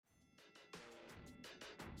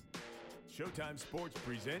Showtime Sports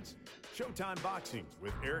presents Showtime Boxing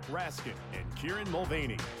with Eric Raskin and Kieran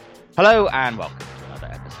Mulvaney. Hello and welcome to another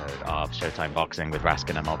episode of Showtime Boxing with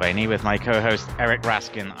Raskin and Mulvaney with my co-host Eric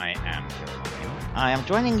Raskin. I am Kieran Mulvaney. I am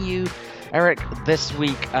joining you, Eric, this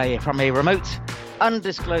week from a remote,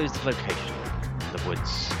 undisclosed location in the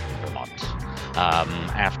woods, Vermont.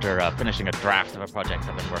 After finishing a draft of a project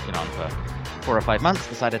I've been working on for 4 or 5 months,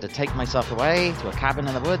 decided to take myself away to a cabin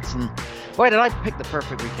in the woods, and boy, did I pick the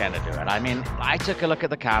perfect weekend to do it. I mean, I took a look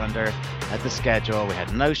at the calendar, at the schedule. We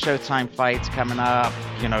had no Showtime fights coming up,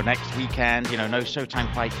 next weekend, no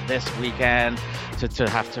Showtime fights this weekend to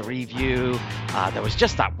have to review. There was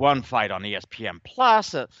just that one fight on ESPN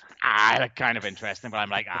Plus. Kind of interesting, but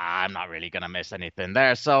I'm like, I'm not really going to miss anything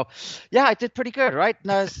there. So, yeah, I did pretty good, right?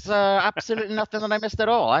 There's absolutely nothing that I missed at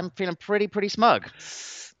all. I'm feeling pretty smug.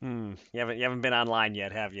 You haven't been online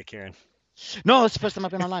yet, have you, Kieran? No, it's the first time I've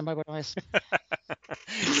been online. Why would I?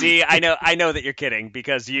 See, I know that you're kidding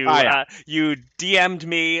because you DM'd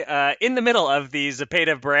me in the middle of the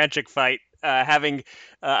Zepeda Baranchyk fight, having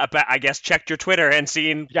I guess checked your Twitter and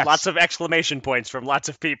seen lots of exclamation points from lots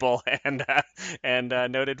of people, and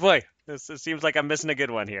noted, boy, this seems like I'm missing a good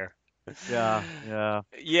one here.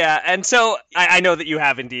 Yeah. And so I know that you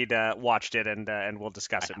have indeed watched it, and we'll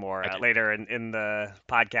discuss it more later in the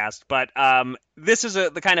podcast. But this is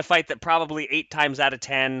the kind of fight that probably 8 times out of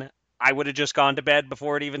 10 I would have just gone to bed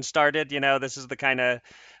before it even started. This is the kind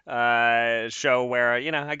of show where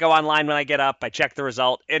I go online when I get up, I check the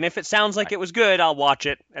result, and if it sounds like it was good, I'll watch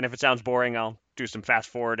it, and if it sounds boring, I'll do some fast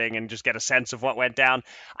forwarding and just get a sense of what went down.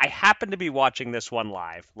 I happen to be watching this one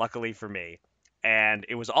live, luckily for me. And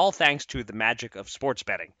it was all thanks to the magic of sports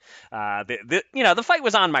betting. The fight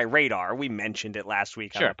was on my radar. We mentioned it last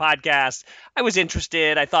week on the podcast. I was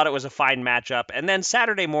interested. I thought it was a fine matchup. And then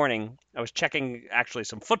Saturday morning, I was checking actually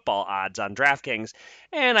some football odds on DraftKings,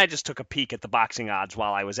 and I just took a peek at the boxing odds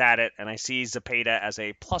while I was at it. And I see Zepeda as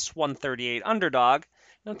a plus 138 underdog.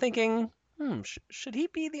 And I'm thinking, should he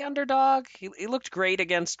be the underdog? He looked great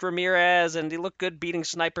against Ramirez, and he looked good beating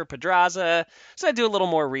Sniper Pedraza. So I do a little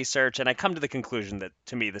more research, and I come to the conclusion that,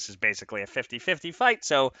 to me, this is basically a 50-50 fight,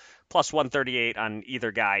 so plus 138 on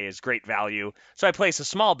either guy is great value. So I place a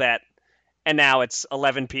small bet, and now it's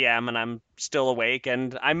 11 p.m., and I'm still awake,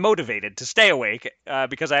 and I'm motivated to stay awake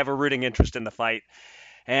because I have a rooting interest in the fight.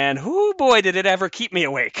 And boy, did it ever keep me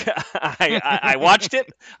awake. I watched it.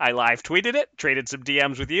 I live tweeted it, traded some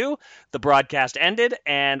DMs with you. The broadcast ended,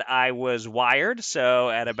 and I was wired.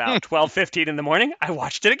 So at about 12:15 in the morning, I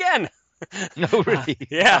watched it again. No, really?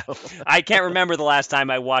 Yeah. I can't remember the last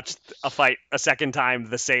time I watched a fight a second time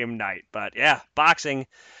the same night. But yeah, boxing,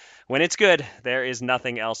 when it's good, there is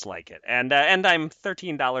nothing else like it. And I'm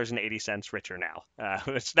 $13.80 richer now.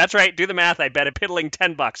 That's right. Do the math. I bet a piddling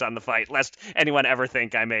 $10 on the fight, lest anyone ever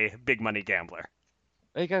think I'm a big money gambler.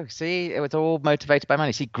 There you go. See, it was all motivated by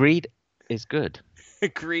money. See, greed is good.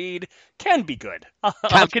 Greed can be good.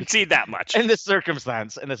 I'll concede that much. In this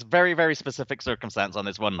circumstance, in this very, very specific circumstance on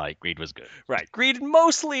this one night, greed was good. Right. Greed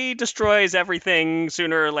mostly destroys everything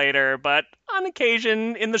sooner or later, but on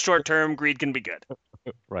occasion, in the short term, greed can be good.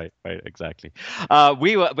 Right, exactly.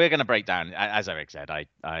 We're going to break down, as Eric said.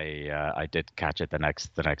 I did catch it the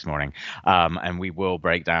next morning, and we will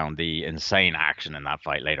break down the insane action in that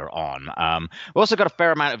fight later on. We've also got a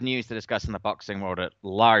fair amount of news to discuss in the boxing world at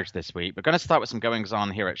large this week. We're going to start with some goings on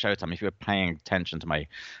here at Showtime. If you were paying attention to my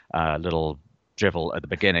little drivel at the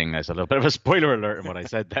beginning, there's a little bit of a spoiler alert in what I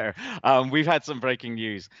said there. We've had some breaking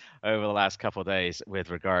news over the last couple of days with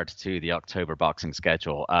regard to the October boxing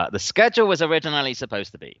schedule. The schedule was originally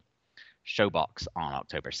supposed to be Showbox on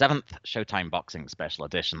October 7th, Showtime Boxing Special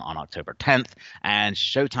Edition on October 10th, and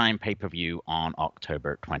Showtime Pay-Per-View on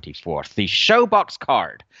October 24th. The Showbox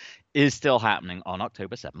card is still happening on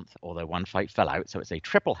October 7th, although one fight fell out, so it's a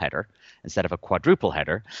triple header instead of a quadruple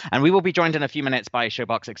header. And we will be joined in a few minutes by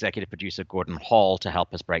Showbox executive producer Gordon Hall to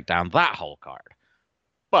help us break down that whole card.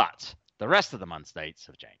 But the rest of the month's dates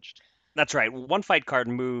have changed. That's right. One fight card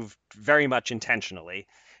moved very much intentionally.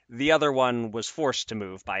 The other one was forced to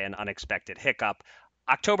move by an unexpected hiccup.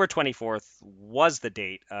 October 24th was the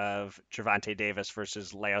date of Gervonta Davis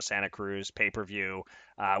versus Leo Santa Cruz pay-per-view,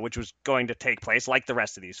 which was going to take place, like the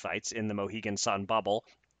rest of these fights, in the Mohegan Sun bubble.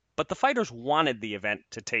 But the fighters wanted the event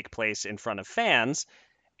to take place in front of fans,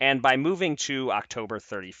 and by moving to October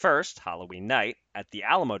 31st, Halloween night, at the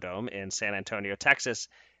Alamodome in San Antonio, Texas,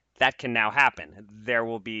 that can now happen. There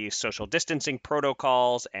will be social distancing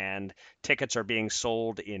protocols, and tickets are being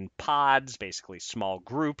sold in pods, basically small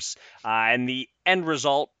groups. And the end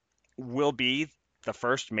result will be the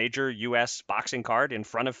first major U.S. boxing card in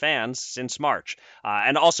front of fans since March.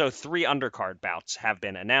 And also 3 undercard bouts have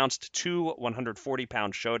been announced. 2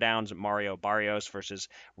 140-pound showdowns, Mario Barrios versus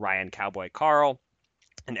Ryan Cowboy Karl,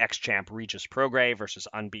 and ex-champ Regis Prograis versus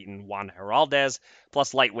unbeaten Juan Heraldez,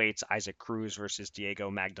 plus lightweights Isaac Cruz versus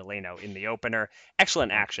Diego Magdaleno in the opener.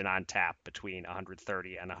 Excellent action on tap between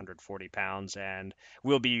 130 and 140 pounds, and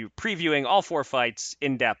we'll be previewing all 4 fights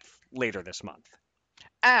in depth later this month.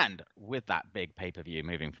 And with that big pay-per-view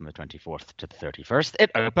moving from the 24th to the 31st,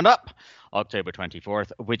 it opened up October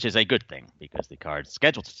 24th, which is a good thing because the card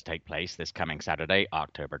scheduled to take place this coming Saturday,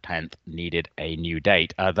 October 10th, needed a new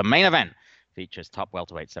date. The main event features top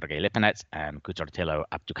welterweight Sergey Lipinets and Kuchertillo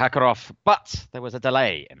Abdukakarov, but there was a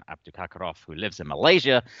delay in Abdukakarov, who lives in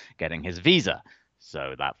Malaysia, getting his visa.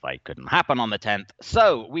 So that fight couldn't happen on the 10th.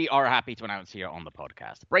 So we are happy to announce here on the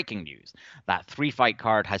podcast, breaking news, that 3-fight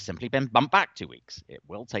card has simply been bumped back 2 weeks. It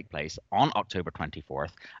will take place on October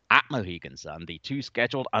 24th at Mohegan Sun. The 2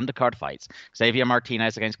 scheduled undercard fights, Xavier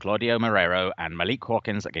Martinez against Claudio Marrero and Malik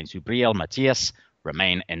Hawkins against Ubriel Matias,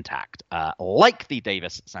 remain intact. Like the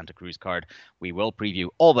Davis Santa Cruz card, we will preview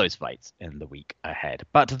all those fights in the week ahead.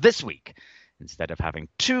 But this week, instead of having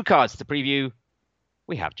 2 cards to preview,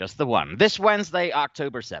 we have just the one. This Wednesday,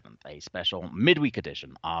 October 7th, a special midweek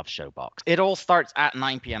edition of ShoBox. It all starts at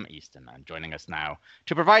 9 p.m. Eastern, and joining us now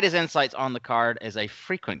to provide his insights on the card is a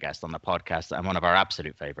frequent guest on the podcast and one of our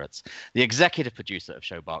absolute favorites, the executive producer of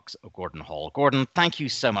ShoBox, Gordon Hall. Gordon, thank you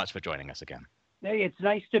so much for joining us again. Hey, it's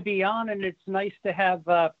nice to be on, and it's nice to have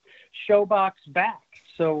ShoBox back.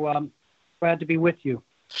 So glad to be with you.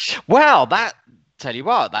 Well, tell you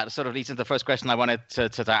what, that sort of leads into the first question I wanted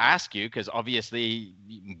to ask you, because obviously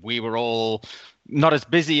we were all not as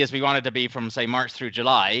busy as we wanted to be from, say, March through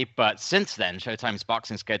July. But since then, Showtime's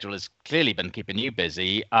boxing schedule has clearly been keeping you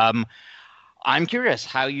busy. I'm curious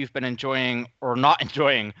how you've been enjoying or not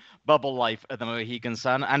enjoying bubble life at the Mohegan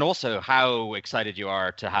Sun, and also how excited you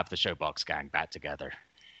are to have the ShoBox gang back together.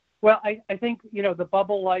 Well, I think, the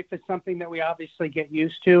bubble life is something that we obviously get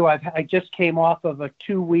used to. I just came off of a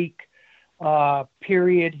 2-week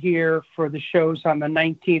period here for the shows on the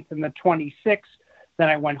 19th and the 26th. Then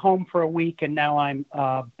I went home for a week, and now I'm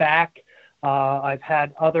back. I've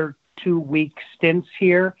had other 2-week stints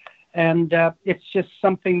here. And it's just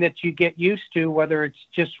something that you get used to, whether it's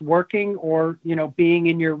just working or, being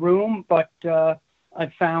in your room. But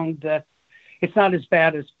I've found that it's not as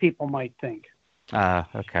bad as people might think.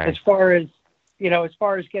 Okay. As far as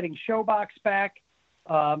getting ShoBox back,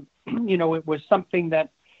 it was something that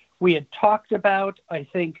we had talked about. I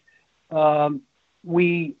think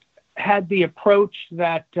we had the approach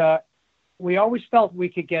that we always felt we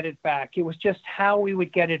could get it back. It was just how we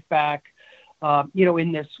would get it back.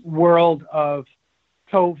 In this world of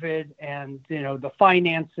COVID and, the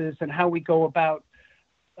finances and how we go about,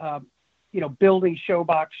 building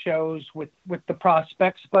ShoBox shows with the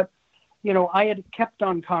prospects. But, I had kept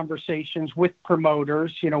on conversations with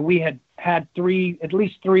promoters. We had at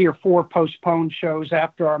least 3 or 4 postponed shows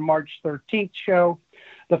after our March 13th show.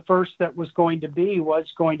 The first that was going to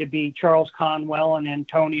be Charles Conwell and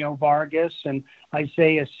Antonio Vargas and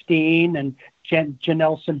Isaiah Steen and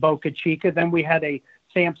Janelson Boca Chica. Then we had a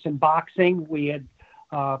Samson Boxing. We had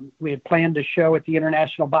planned a show at the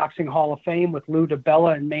International Boxing Hall of Fame with Lou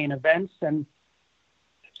DiBella and Main Events, and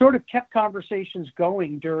sort of kept conversations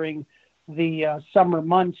going during the summer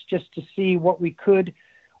months just to see what we could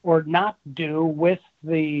or not do with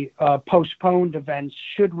the postponed events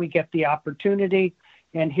should we get the opportunity.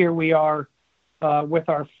 And here we are with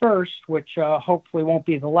our first, which hopefully won't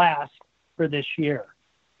be the last for this year.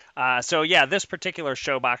 This particular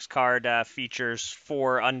ShoBox card features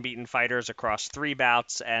 4 unbeaten fighters across 3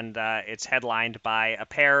 bouts, and it's headlined by a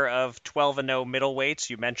pair of 12-0 middleweights.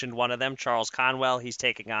 You mentioned one of them, Charles Conwell. He's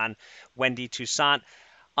taking on Wendy Toussaint.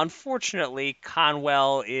 Unfortunately,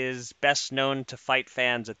 Conwell is best known to fight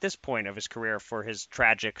fans at this point of his career for his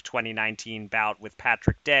tragic 2019 bout with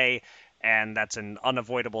Patrick Day, and that's an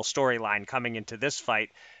unavoidable storyline coming into this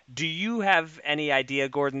fight. Do you have any idea,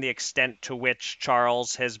 Gordon, the extent to which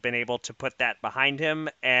Charles has been able to put that behind him?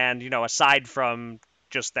 And, aside from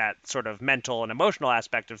just that sort of mental and emotional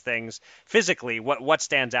aspect of things, physically, what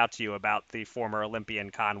stands out to you about the former Olympian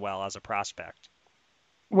Conwell as a prospect?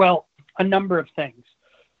 Well, a number of things.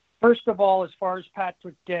 First of all, as far as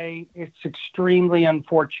Patrick Day, it's extremely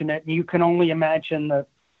unfortunate. You can only imagine the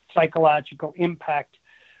psychological impact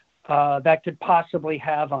that could possibly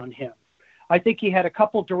have on him. I think he had a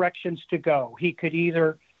couple directions to go. He could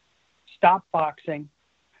either stop boxing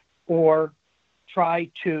or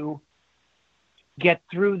try to get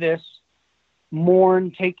through this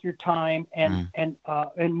mourn, take your time, and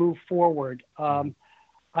move forward.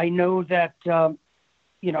 I know that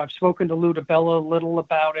I've spoken to Lou DiBella a little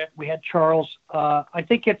about it. We had Charles. I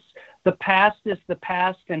think it's the past is the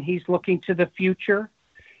past, and he's looking to the future,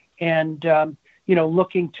 and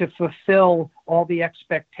looking to fulfill all the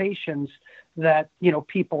expectations that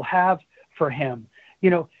people have for him.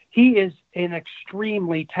 He is an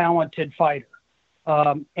extremely talented fighter,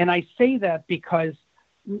 and I say that because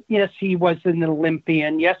yes, he was an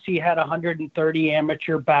Olympian. Yes, he had 130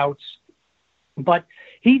 amateur bouts, but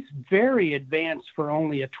he's very advanced for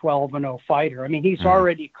only a 12-0 fighter. I mean, he's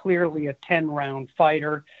already clearly a 10-round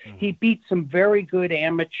fighter. He beat some very good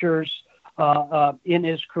amateurs in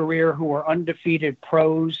his career who are undefeated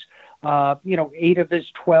pros. 8 of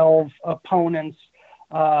his 12 opponents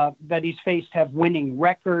that he's faced have winning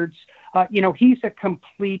records. He's a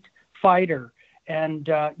complete fighter, and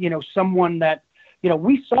someone that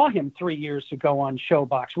we saw him 3 years ago on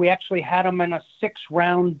ShoBox. We actually had him in a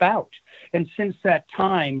 6-round bout, and since that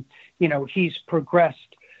time, he's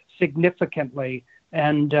progressed significantly.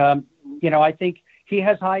 And I think he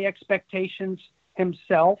has high expectations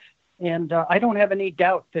himself. And I don't have any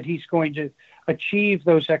doubt that he's going to achieve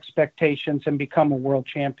those expectations and become a world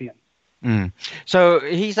champion. So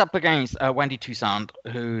he's up against Wendy Toussaint,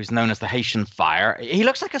 who's known as the Haitian Fire. He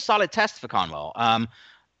looks like a solid test for Conwell.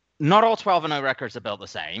 Not all 12-0 records are built the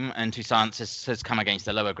same, and Toussaint has come against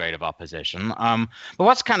a lower grade of opposition. But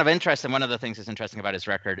what's kind of interesting, one of the things that's interesting about his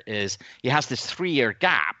record is he has this 3-year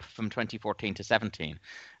gap from 2014 to 17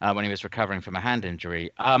 when he was recovering from a hand injury.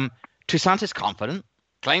 Toussaint is confident.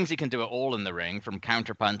 Claims he can do it all in the ring, from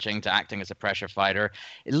counterpunching to acting as a pressure fighter.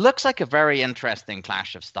 It looks like a very interesting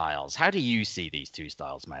clash of styles. How do you see these two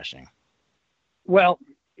styles meshing? Well,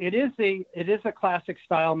 it is a classic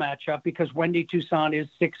style matchup because Wendy Toussaint is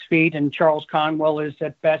 6 feet and Charles Conwell is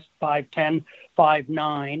at best 5'10",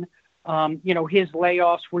 5'9". His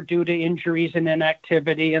layoffs were due to injuries and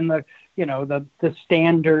inactivity and the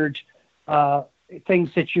standard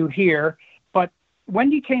things that you hear.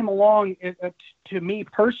 Wendy came along to me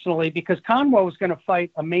personally because Conwell was going to fight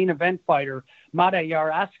a main event fighter,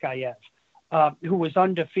 Madayar Askayev, who was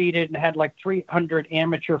undefeated and had like 300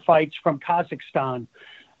 amateur fights from Kazakhstan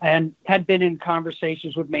and had been in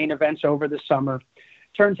conversations with main events over the summer.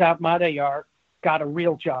 Turns out Madayar got a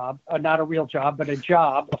real job, not a real job, but a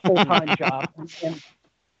full-time job,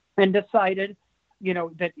 and decided,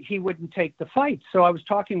 that he wouldn't take the fight. So I was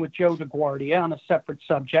talking with Joe DeGuardia on a separate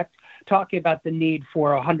subject, talking about the need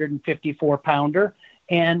for a 154-pounder.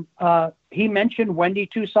 And he mentioned Wendy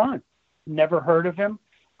Toussaint, never heard of him,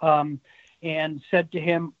 and said to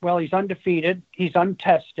him, well, he's undefeated. He's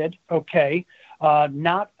untested. Okay.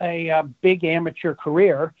 Not a big amateur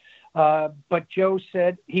career. But Joe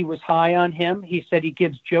said he was high on him. He said he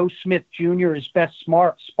gives Joe Smith Jr. his best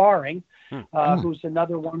sparring. Who's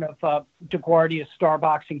another one of DeGuardia's star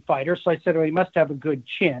boxing fighters. So I said, well, he must have a good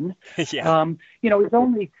chin. Yeah. He's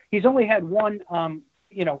only had one,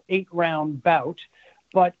 8-round bout,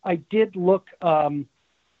 but I did look,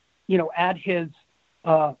 at his,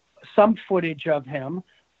 some footage of him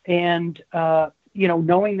and,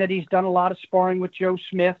 knowing that he's done a lot of sparring with Joe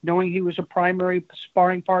Smith, knowing he was a primary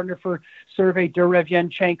sparring partner for Sergey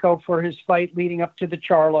Derevyanchenko for his fight leading up to the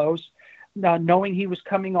Charlos, knowing he was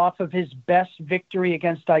coming off of his best victory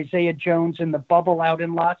against Isaiah Jones in the bubble out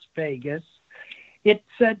in Las Vegas, it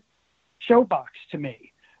said ShoBox to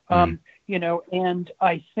me. And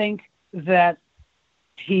I think that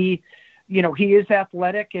he is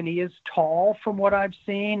athletic and he is tall from what I've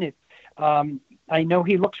seen. I know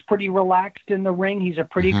he looks pretty relaxed in the ring. He's a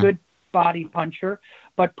pretty good body puncher,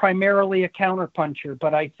 but primarily a counter puncher.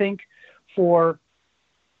 But I think for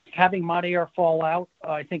having Madayar fall out,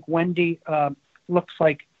 I think Wendy looks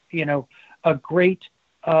like, a great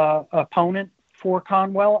opponent for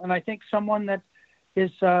Conwell. And I think someone that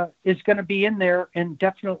is going to be in there and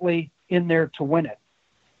definitely in there to win it.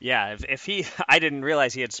 Yeah, I didn't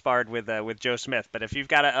realize he had sparred with Joe Smith, but if you've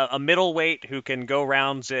got a middleweight who can go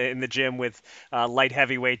rounds in the gym with light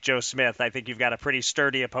heavyweight Joe Smith, I think you've got a pretty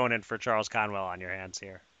sturdy opponent for Charles Conwell on your hands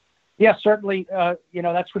here. Yeah, certainly.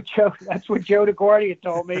 That's what Joe DeGuardia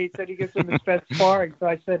told me. He said he gives him his best sparring. So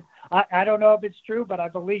I said, I don't know if it's true, but I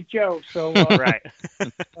believe Joe. So right.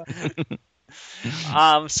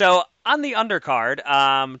 So On the undercard,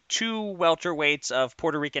 two welterweights of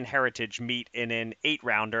Puerto Rican heritage meet in an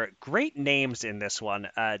 8-rounder. Great names in this one.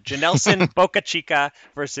 Janelson Boca Chica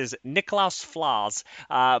versus Niklaus Flas.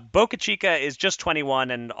 Boca Chica is just 21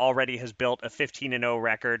 and already has built a 15-0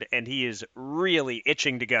 record, and he is really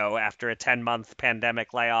itching to go after a 10-month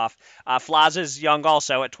pandemic layoff. Flas is young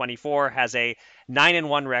also at 24, has a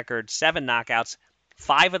 9-1 record, 7 knockouts.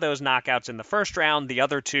 5 of those knockouts in the first round, the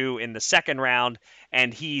other 2 in the second round,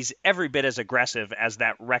 and he's every bit as aggressive as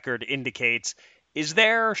that record indicates. Is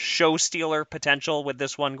there show stealer potential with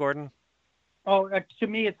this one, Gordon? Oh, to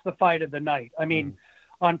me, it's the fight of the night. I mean,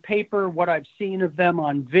 on paper, what I've seen of them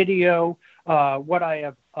on video, what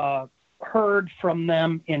I have heard from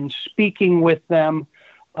them in speaking with them,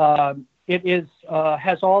 it is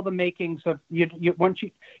has all the makings of you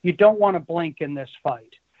don't want to blink in this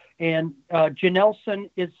fight. And Janelson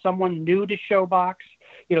is someone new to ShoBox.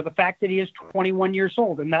 The fact that he is 21 years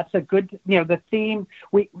old, and that's a good, the theme.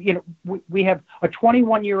 We have a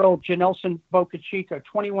 21-year-old Janelson Boca Chica, a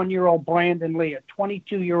 21-year-old Brandon Lee, a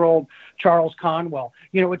 22-year-old Charles Conwell.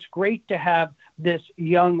 It's great to have this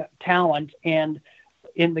young talent. And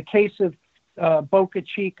in the case of Boca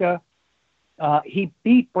Chica, he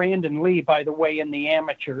beat Brandon Lee, by the way, in the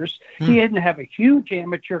amateurs. He didn't have a huge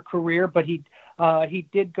amateur career, but he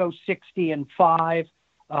did go 60-5.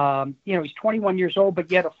 He's 21 years old, but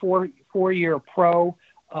yet a four-year pro.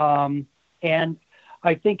 And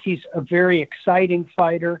I think he's a very exciting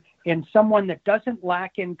fighter and someone that doesn't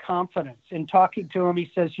lack in confidence. In talking to him,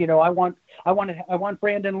 he says, I want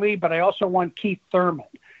Brandon Lee, but I also want Keith Thurman,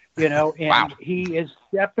 and Wow. He is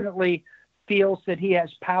definitely feels that he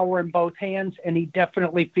has power in both hands, and he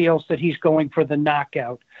definitely feels that he's going for the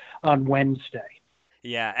knockout on Wednesday.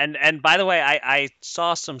 Yeah, and by the way, I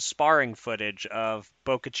saw some sparring footage of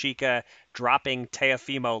Boca Chica dropping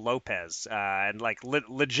Teofimo Lopez, and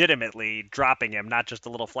legitimately dropping him, not just a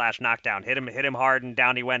little flash knockdown. Hit him hard, and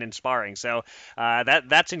down he went in sparring. So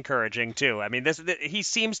that's encouraging too. I mean, he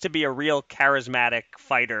seems to be a real charismatic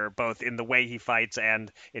fighter, both in the way he fights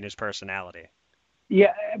and in his personality.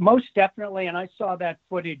 Yeah, most definitely, and I saw that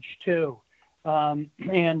footage too. But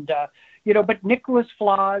Nicholas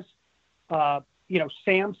Flas,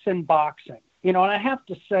 Samson Boxing, and I have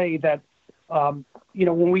to say that,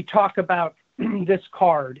 when we talk about this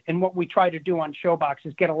card and what we try to do on ShoBox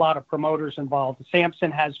is get a lot of promoters involved.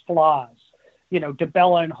 Samson has Flas,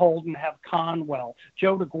 DeBella and Holden have Conwell.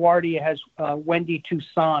 Joe DeGuardia has Wendy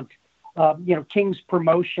Toussaint. King's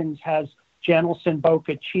Promotions has Janelson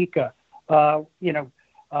Boca Chica.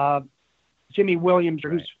 Jimmy Williams,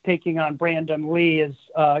 who's taking on Brandon Lee, is,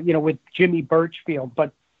 with Jimmy Birchfield.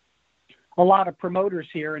 But a lot of promoters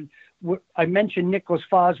here. And I mentioned Nicholas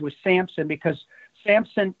Flas with Samson because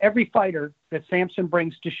Samson, every fighter that Samson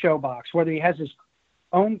brings to ShoBox, whether he has his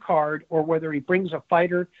own card or whether he brings a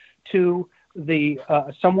fighter to the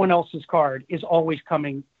someone else's card, is always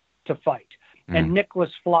coming to fight. And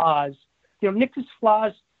Nicholas Flas,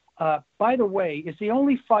 by the way, is the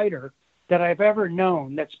only fighter that I've ever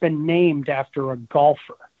known that's been named after a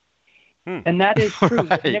golfer. And that is true.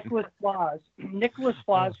 Right. Nicholas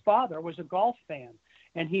Flas' father was a golf fan,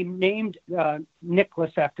 and he named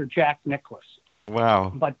Nicholas after Jack Nicklaus.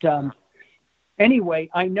 Wow. But anyway,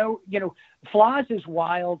 I know, Flas is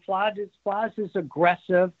wild. Flas is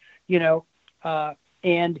aggressive, and,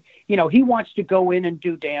 he wants to go in and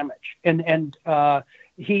do damage. And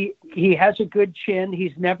he has a good chin.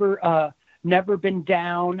 He's never been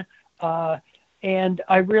down. And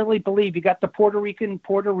I really believe you got the Puerto Rican,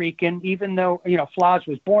 even though, Flas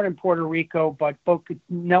was born in Puerto Rico, but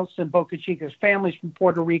Nelson Boca Chica's family's from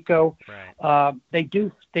Puerto Rico. Right. They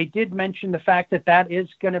did mention the fact that is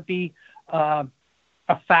going to be a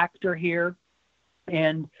factor here.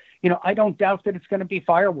 And, I don't doubt that it's going to be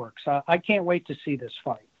fireworks. I can't wait to see this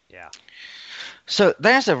fight. Yeah. So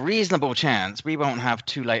there's a reasonable chance we won't have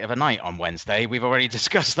too late of a night on Wednesday. We've already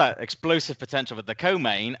discussed that explosive potential with the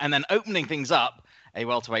co-main, and then opening things up, a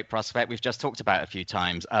welterweight prospect we've just talked about a few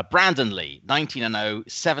times. Brandon Lee, 19-0,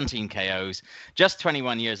 17 KOs, just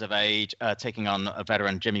 21 years of age, taking on a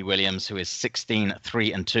veteran Jimmy Williams, who is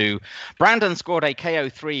 16-3-2. Brandon scored a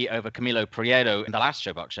KO3 over Camilo Prieto in the last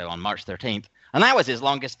ShoBox show on March 13th. And that was his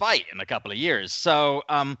longest fight in a couple of years. So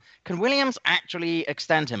can Williams actually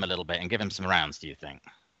extend him a little bit and give him some rounds, do you think?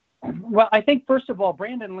 Well, I think, first of all,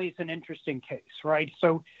 Brandon Lee's an interesting case, right?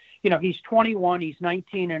 So, he's 21, he's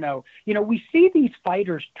 19-0. We see these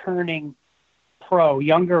fighters turning pro,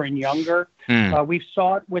 younger and younger. We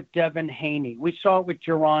saw it with Devin Haney. We saw it with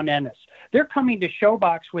Jaron Ennis. They're coming to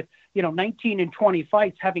ShoBox with 19 and 20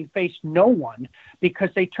 fights, having faced no one because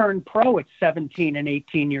they turned pro at 17 and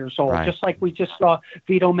 18 years old, right. Just like we just saw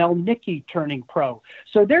Vito Melnicki turning pro.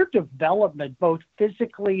 So their development, both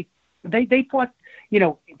physically, they fought,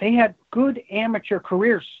 they had good amateur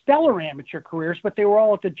careers, stellar amateur careers, but they were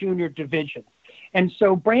all at the junior division. And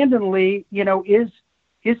so Brandon Lee,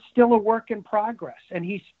 is still a work in progress, and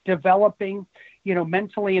he's developing,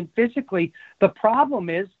 mentally and physically. The problem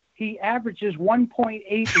is, he averages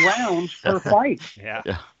 1.8 rounds per fight. Yeah.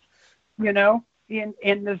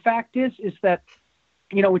 And the fact is that,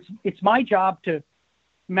 it's my job to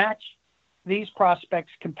match these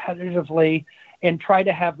prospects competitively and try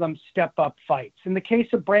to have them step up fights. In the case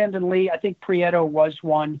of Brandon Lee, I think Prieto was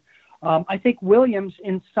one. I think Williams,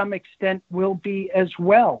 in some extent, will be as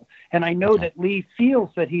well. And I know that Lee feels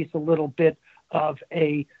that he's a little bit of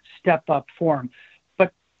a step up for him.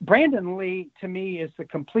 Brandon Lee, to me, is the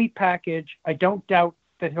complete package. I don't doubt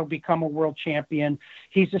that he'll become a world champion.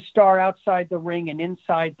 He's a star outside the ring and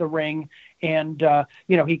inside the ring. And,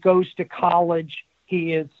 he goes to college.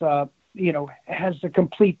 He is, has a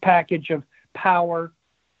complete package of power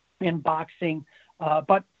in boxing.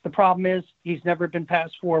 But the problem is he's never been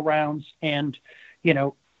past 4 rounds. And,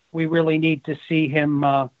 we really need to see him.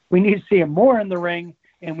 We need to see him more in the ring.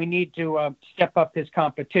 And we need to step up his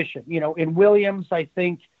competition. In Williams, I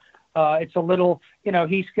think it's a little,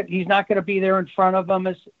 he's not going to be there in front of him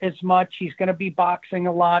as much. He's going to be boxing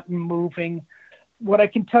a lot and moving. What I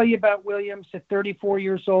can tell you about Williams at 34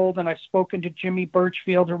 years old, and I've spoken to Jimmy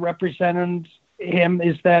Birchfield, who represented him,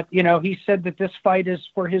 is that, he said that this fight is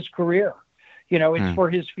for his career. It's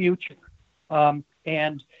for his future.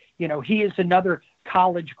 And, he is another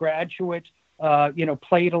college graduate.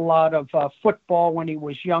 Played a lot of football when he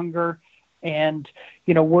was younger and,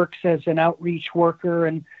 works as an outreach worker.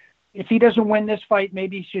 And if he doesn't win this fight,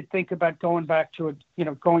 maybe he should think about going back to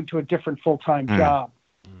going to a different full-time job,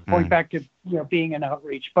 going back to, being an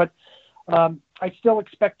outreach. But I still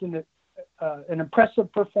expect an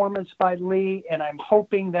impressive performance by Lee, and I'm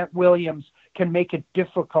hoping that Williams can make it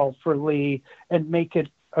difficult for Lee and make it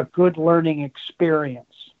a good learning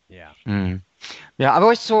experience. Yeah. Yeah, I've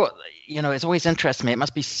always thought, it's always interested me. It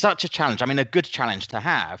must be such a challenge. I mean, a good challenge to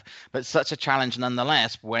have, but such a challenge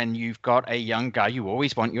nonetheless when you've got a young guy. You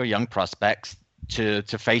always want your young prospects to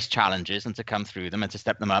face challenges and to come through them and to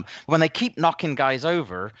step them up. When they keep knocking guys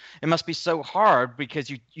over, it must be so hard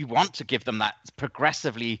because you want to give them that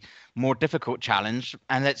progressively more difficult challenge,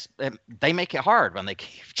 and they make it hard when they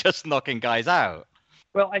keep just knocking guys out.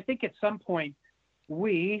 Well, I think at some point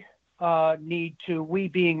we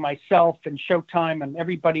being myself and Showtime and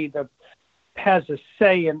everybody that has a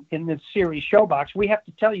say in this series ShoBox, we have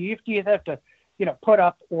to tell you, you have to, put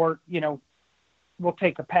up or, we'll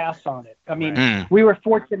take a pass on it. I mean, we were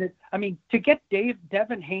fortunate. I mean, to get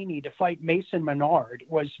Devin Haney to fight Mason Menard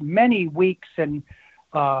was many weeks and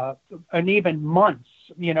even months,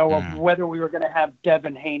 of whether we were going to have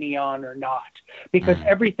Devin Haney on or not, because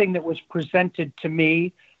everything that was presented to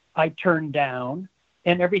me, I turned down.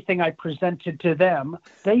 And everything I presented to them,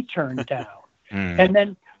 they turned down. And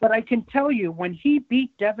then, but I can tell you, when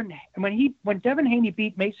Devin Haney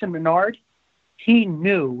beat Mason Menard, he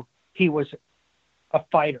knew he was a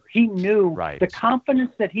fighter. He knew the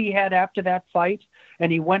confidence that he had after that fight,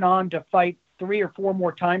 and he went on to fight 3 or 4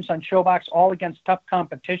 more times on ShoBox, all against tough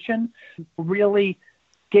competition. Really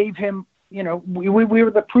gave him, we were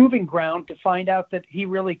the proving ground to find out that he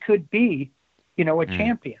really could be, a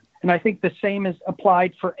champion. And I think the same is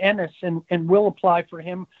applied for Ennis and will apply for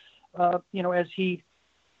him, as he,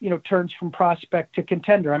 turns from prospect to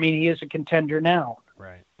contender. I mean, he is a contender now.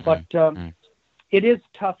 Right. But it is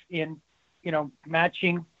tough in,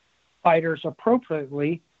 matching fighters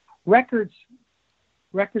appropriately. Records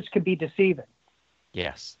can be deceiving.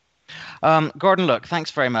 Yes. Gordon, look,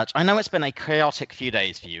 thanks very much. I know it's been a chaotic few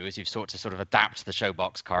days for you as you've sought to sort of adapt the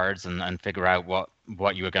ShoBox cards and figure out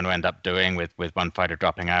what you were going to end up doing with one fighter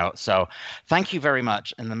dropping out. So thank you very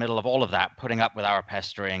much in the middle of all of that, putting up with our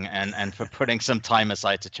pestering and for putting some time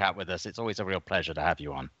aside to chat with us. It's always a real pleasure to have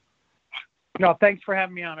you on. No, thanks for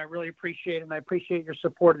having me on. I really appreciate it, and I appreciate your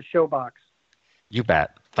support of ShoBox. You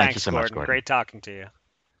bet. Thank you so Gordon. Much, Gordon. Great talking to you.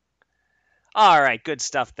 All right, good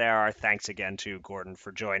stuff there. Our thanks again to Gordon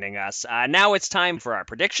for joining us. Now it's time for our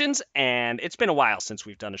predictions, and it's been a while since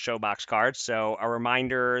we've done a ShoBox card, so a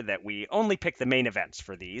reminder that we only pick the main events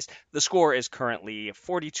for these. The score is currently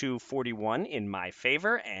 42-41 in my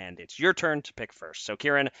favor, and it's your turn to pick first. So,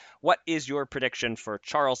 Kieran, what is your prediction for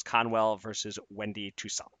Charles Conwell versus Wendy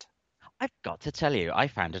Toussaint? I've got to tell you, I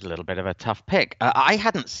found it a little bit of a tough pick. I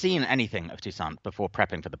hadn't seen anything of Toussaint before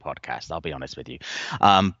prepping for the podcast, I'll be honest with you.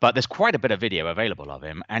 But there's quite a bit of video available of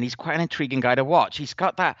him, and he's quite an intriguing guy to watch. He's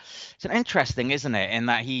got that, it's an interesting, isn't it, in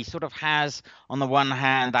that he sort of has, on the one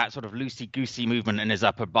hand, that sort of loosey-goosey movement in his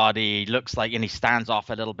upper body. He looks like, and he stands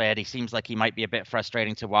off a little bit. He seems like he might be a bit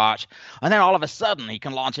frustrating to watch. And then all of a sudden, he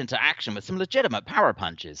can launch into action with some legitimate power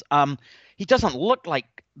punches. He doesn't look like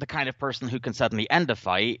the kind of person who can suddenly end a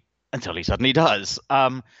fight, until he suddenly does.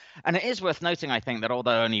 And it is worth noting, I think, that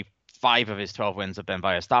although only 5 of his 12 wins have been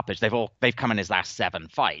via stoppage, they've come in his last 7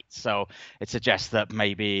 fights. So it suggests that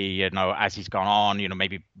maybe, as he's gone on,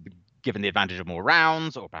 maybe given the advantage of more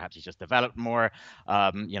rounds, or perhaps he's just developed more,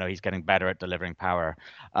 he's getting better at delivering power.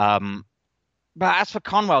 But as for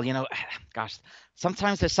Conwell, gosh,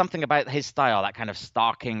 sometimes there's something about his style, that kind of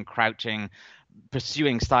stalking, crouching,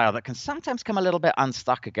 pursuing style that can sometimes come a little bit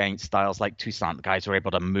unstuck against styles like Toussaint, guys who are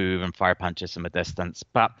able to move and fire punches from a distance.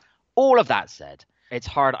 But all of that said, it's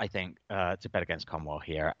hard, I think, to bet against Conwell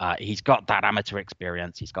here. He's got that amateur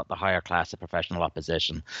experience. He's got the higher class of professional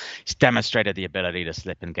opposition. He's demonstrated the ability to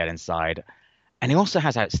slip and get inside. And he also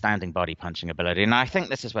has outstanding body punching ability. And I think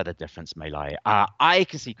this is where the difference may lie. I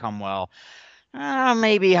can see Conwell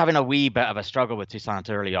maybe having a wee bit of a struggle with Toussaint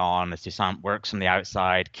early on, as Toussaint works from the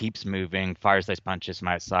outside, keeps moving, fires those punches from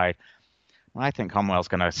outside. I think Conwell's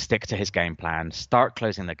going to stick to his game plan, start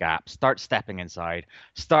closing the gap, start stepping inside,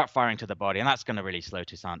 start firing to the body, and that's going to really slow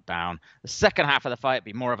Toussaint down. The second half of the fight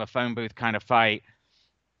will be more of a phone booth kind of fight.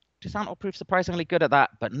 Toussaint will prove surprisingly good at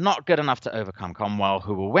that, but not good enough to overcome Conwell,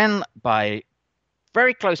 who will win by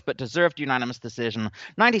very close but deserved unanimous decision,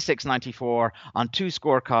 96-94 on 2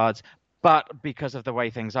 scorecards. But because of the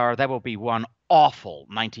way things are, there will be one awful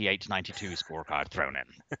 98-92 scorecard thrown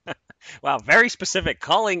in. Wow, very specific,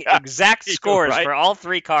 calling exact scores right? For all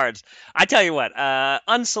 3 cards. I tell you what,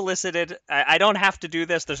 unsolicited, I don't have to do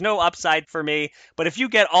this. There's no upside for me. But if you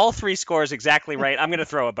get all 3 scores exactly right, I'm going to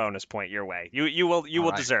throw a bonus point your way. You will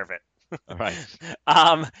right. Deserve it. All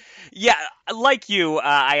right. Yeah, like you,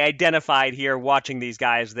 I identified here watching these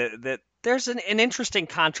guys that there's an interesting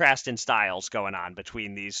contrast in styles going on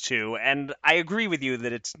between these two, and I agree with you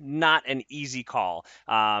that it's not an easy call.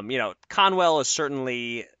 Conwell is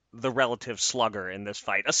certainly the relative slugger in this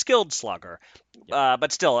fight, a skilled slugger,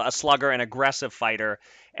 but still a slugger, an aggressive fighter,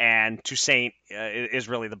 and Toussaint is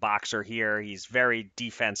really the boxer here. He's very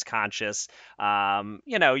defense conscious.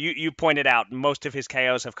 You pointed out most of his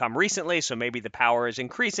KOs have come recently, so maybe the power is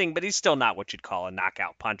increasing, but he's still not what you'd call a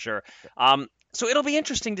knockout puncher. So it'll be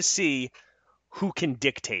interesting to see who can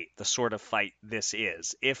dictate the sort of fight this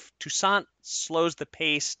is. If Toussaint slows the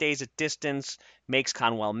pace, stays at distance, makes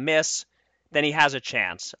Conwell miss, then he has a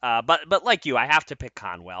chance. But like you, I have to pick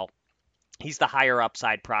Conwell. He's the higher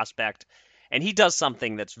upside prospect, and he does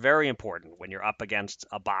something that's very important when you're up against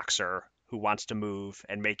a boxer who wants to move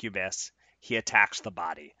and make you miss. He attacks the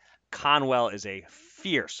body. Conwell is a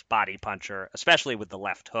fierce body puncher, especially with the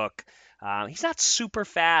left hook. He's not super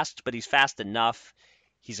fast, but he's fast enough.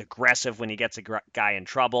 He's aggressive when he gets a guy in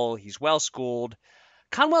trouble. He's well schooled.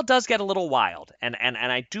 Conwell does get a little wild, and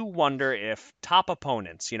I do wonder if top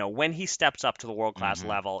opponents, when he steps up to the world-class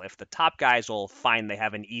level, if the top guys will find they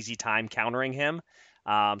have an easy time countering him.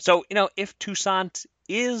 If Toussaint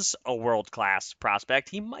is a world-class prospect,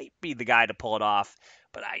 he might be the guy to pull it off,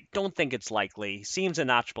 but I don't think it's likely. He seems a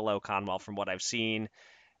notch below Conwell from what I've seen.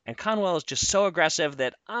 And Conwell is just so aggressive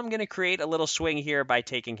that I'm going to create a little swing here by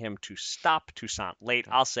taking him to stop Toussaint late.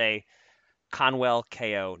 I'll say Conwell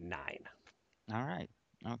KO 9. All right.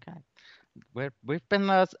 Okay. We've been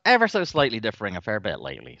ever so slightly differing a fair bit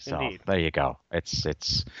lately. So Indeed. There you go.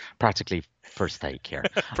 It's practically first take here.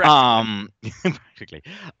 Practically.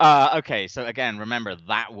 Okay. So again, remember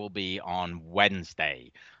that will be on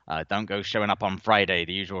Wednesday. Don't go showing up on Friday,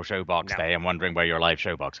 the usual Showbox day, and wondering where your live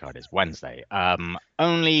Showbox card is. Wednesday.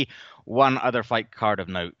 Only one other fight card of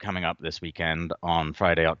note coming up this weekend on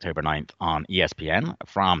Friday, October 9th on ESPN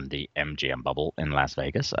from the MGM bubble in Las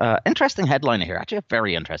Vegas. Interesting headliner here. Actually, a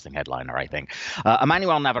very interesting headliner, I think.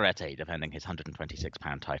 Emmanuel Navarrete defending his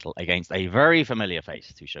 126-pound title against a very familiar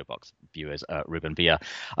face to Showbox viewers, Ruben Villa.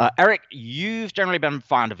 Eric, you've generally been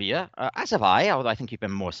fond of Villa, as have I, although I think you've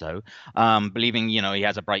been more so, believing, he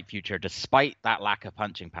has a bright future despite that lack of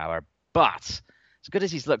punching power. But as good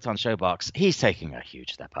as he's looked on Showbox, he's taking a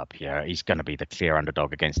huge step up here. He's going to be the clear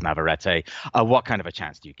underdog against Navarrete. What kind of a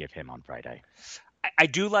chance do you give him on Friday? I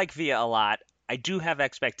do like Villa a lot. I do have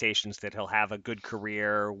expectations that he'll have a good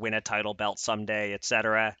career, win a title belt someday,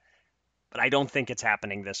 etc. but I don't think it's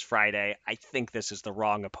happening this Friday. I think this is the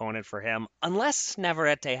wrong opponent for him, unless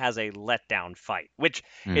Navarrete has a letdown fight, which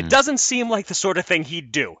it doesn't seem like the sort of thing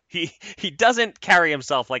he'd do. He doesn't carry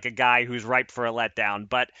himself like a guy who's ripe for a letdown,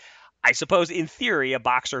 but I suppose in theory, a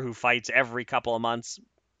boxer who fights every couple of months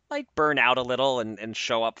might burn out a little and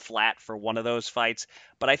show up flat for one of those fights.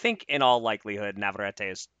 But I think in all likelihood, Navarrete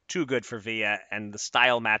is too good for Villa, and the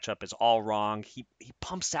style matchup is all wrong. He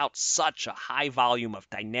pumps out such a high volume of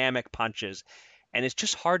dynamic punches, and it's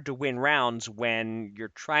just hard to win rounds when you're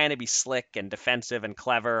trying to be slick and defensive and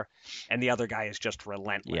clever, and the other guy is just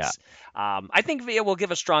relentless. Yeah. I think Villa will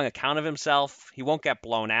give a strong account of himself. He won't get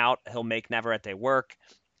blown out. He'll make Navarrete work.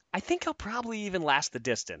 I think he'll probably even last the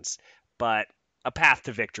distance, but a path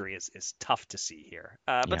to victory is tough to see here.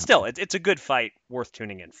 But still, it's a good fight worth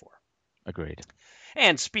tuning in for. Agreed.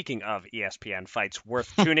 And speaking of ESPN fights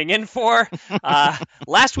worth tuning in for,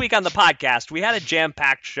 last week on the podcast, we had a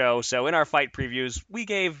jam-packed show. So in our fight previews, we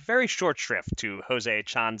gave very short shrift to Jose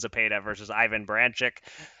Chan Zepeda versus Ivan Baranchyk.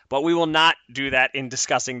 But we will not do that in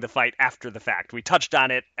discussing the fight after the fact. We touched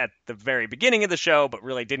on it at the very beginning of the show, but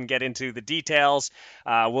really didn't get into the details.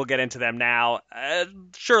 We'll get into them now.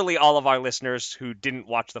 Surely all of our listeners who didn't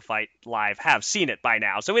watch the fight live have seen it by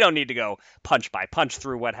now, so we don't need to go punch by punch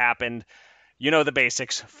through what happened. You know the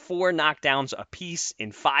basics. 4 knockdowns apiece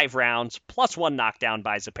in 5 rounds, plus 1 knockdown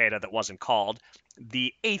by Zepeda that wasn't called.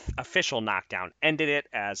 The 8th official knockdown ended it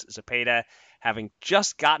as Zepeda, having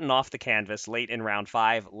just gotten off the canvas late in round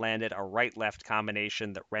 5, landed a right-left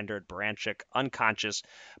combination that rendered Baranchyk unconscious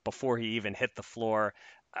before he even hit the floor.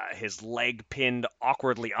 His leg pinned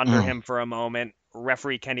awkwardly under him for a moment.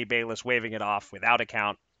 Referee Kenny Bayless waving it off without a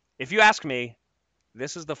count. If you ask me,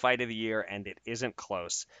 this is the fight of the year, and it isn't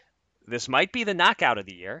close. This might be the knockout of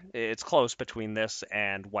the year. It's close between this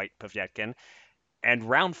and White Povetkin. And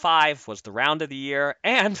round 5 was the round of the year,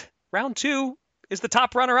 and round 2 is the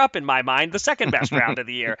top runner-up in my mind, the second best round of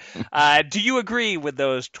the year. Do you agree with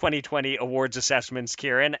those 2020 awards assessments,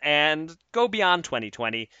 Kieran? And go beyond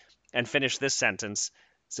 2020 and finish this sentence.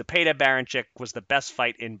 Zepeda Baranchyk was the best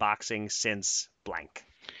fight in boxing since blank.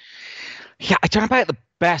 Yeah, I don't know about the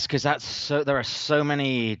best because there are so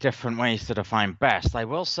many different ways to define best. I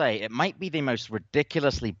will say it might be the most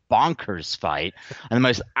ridiculously bonkers fight and the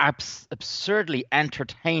most absurdly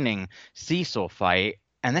entertaining seesaw fight.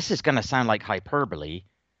 And this is going to sound like hyperbole,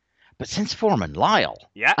 but since Foreman Lyle.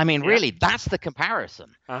 Yeah. I mean, really, that's the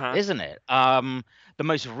comparison, isn't it? The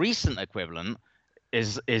most recent equivalent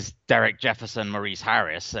is Derek Jefferson, Maurice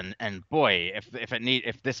Harris, and boy,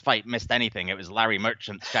 if this fight missed anything, it was Larry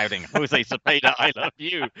Merchant shouting "Jose Zepeda, I love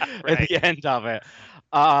you" at the end of it.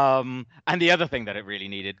 And the other thing that it really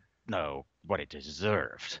needed, what it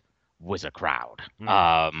deserved, was a crowd.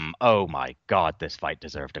 Oh my God, this fight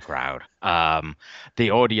deserved a crowd.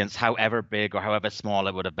 The audience, however big or however small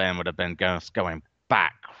it would have been going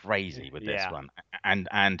back crazy with this one,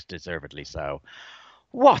 and deservedly so.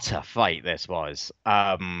 What a fight this was.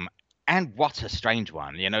 And what a strange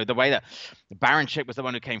one. You know, the way that Baranchyk was the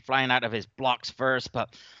one who came flying out of his blocks first. But,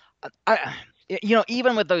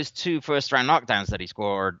 even with those 2 first-round knockdowns that he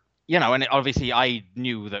scored, and obviously I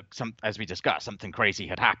knew that, as we discussed, something crazy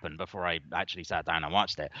had happened before I actually sat down and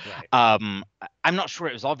watched it. Right. I'm not sure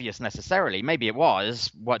it was obvious necessarily. Maybe it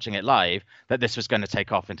was, watching it live, that this was going to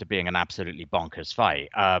take off into being an absolutely bonkers fight.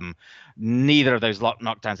 Neither of those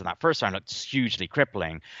knockdowns in that first round looked hugely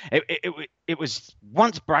crippling. It was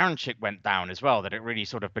once Baranchyk went down as well that it really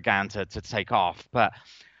sort of began to take off. But,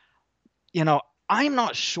 I'm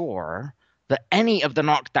not sure that any of the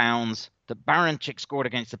knockdowns that Baranchyk scored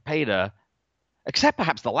against Zepeda, except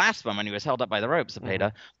perhaps the last one when he was held up by the ropes,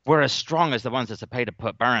 Zepeda, were as strong as the ones that Zepeda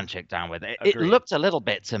put Baranchyk down with. It looked a little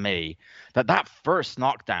bit to me that first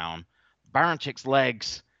knockdown, Baranchyk's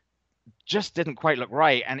legs just didn't quite look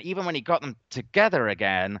right. And even when he got them together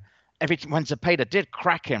again, when Zepeda did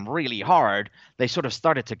crack him really hard, they sort of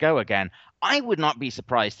started to go again. I would not be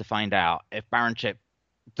surprised to find out if Baranchyk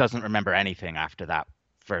doesn't remember anything after that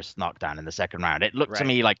first knockdown in the second round. It looked to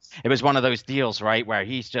me like it was one of those deals, right, where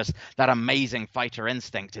he's just, that amazing fighter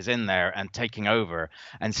instinct is in there and taking over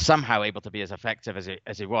and somehow able to be as effective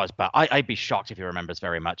as he was. But I'd be shocked if he remembers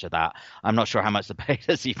very much of that. I'm not sure how much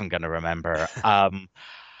Zepeda's even going to remember.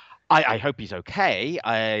 I hope he's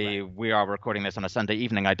okay. We are recording this on a Sunday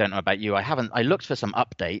evening. I don't know about you. I looked for some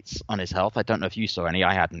updates on his health. I don't know if you saw any.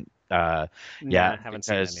 I hadn't. I haven't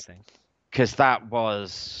seen anything. Because that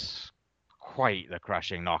was quite the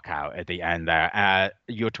crushing knockout at the end there.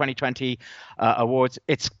 Your 2020 awards,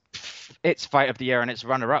 it's fight of the year and it's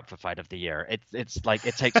runner-up for fight of the year. It's like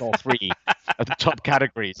it takes all 3 of the top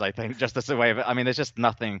categories, I think, just as a way of it. I mean, there's just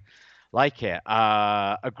nothing Like it.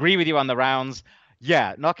 Agree with you on the rounds.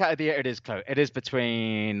 Yeah, knockout of the year. It is close. It is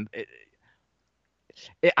between.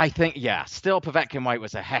 I think, yeah, still Povetkin White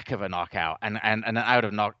was a heck of a knockout and an out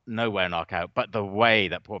of nowhere knockout. But the way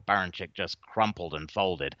that poor Baranchyk just crumpled and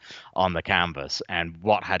folded on the canvas and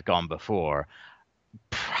what had gone before,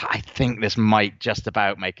 I think this might just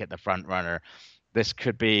about make it the front runner. This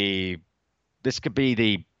could be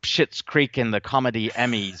the Schitt's Creek in the comedy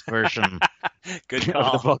Emmys version Good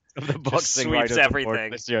call. of the boxing sweeps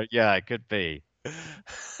everything this year. Yeah, it could be.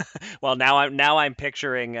 Well, now I'm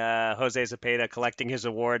picturing Jose Zepeda collecting his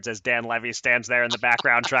awards as Dan Levy stands there in the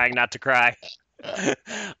background trying not to cry. Yeah,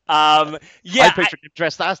 I pictured him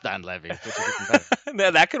dressed as Dan Levy.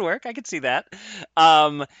 That could work. I could see that.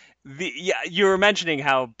 You were mentioning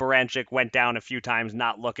how Baranchyk went down a few times,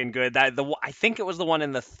 not looking good. I think it was the one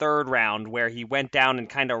in the third round where he went down and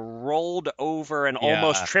kind of rolled over and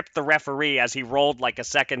almost tripped the referee as he rolled like a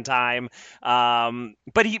second time.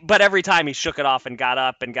 But every time he shook it off and got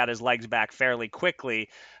up and got his legs back fairly quickly.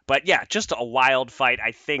 But yeah, just a wild fight.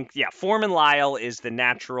 I think, Foreman-Lyle is the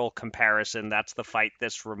natural comparison. That's the fight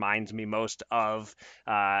this reminds me most of.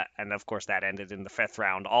 And of course, that ended in the fifth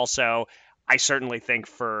round. Also, I certainly think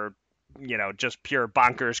for, just pure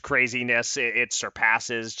bonkers craziness, it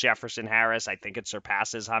surpasses Jefferson Harris. I think it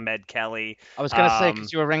surpasses Hamed Kelly. I was going to say,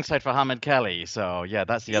 because you were ringside for Hamed Kelly. So, yeah,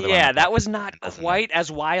 that's the other one. Yeah, that was not quite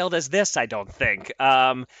as wild as this, I don't think.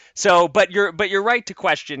 But you're right to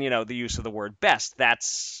question, the use of the word best.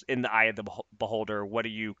 That's in the eye of the beholder. What do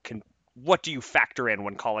you factor in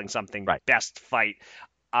when calling something best fight?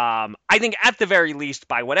 I think at the very least,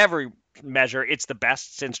 by whatever measure, it's the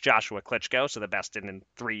best since Joshua Klitschko, so the best in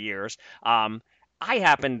 3 years. I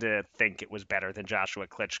happen to think it was better than Joshua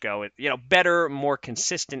Klitschko. Better, more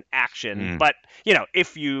consistent action. But,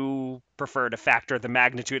 if you prefer to factor the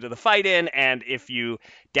magnitude of the fight in, and if you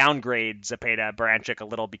downgrade Zepeda Baranchyk a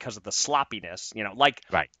little because of the sloppiness,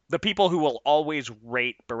 the people who will always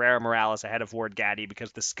rate Barrera Morales ahead of Ward Gaddy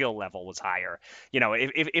because the skill level was higher.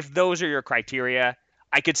 If those are your criteria,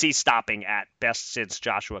 I could see stopping at best since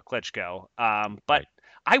Joshua Klitschko. But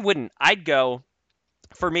I wouldn't. I'd go,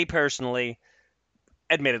 for me personally,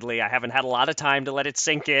 admittedly, I haven't had a lot of time to let it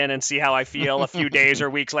sink in and see how I feel a few days or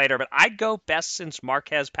weeks later, but I'd go best since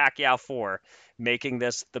Marquez Pacquiao 4, making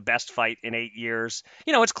this the best fight in 8 years.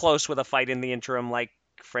 It's close with a fight in the interim like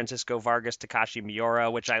Francisco Vargas Takashi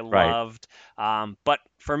Miura, which I loved. But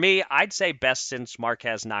for me, I'd say best since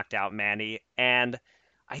Marquez knocked out Manny. And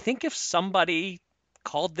I think if somebody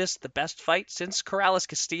called this the best fight since Corrales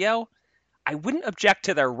Castillo, I wouldn't object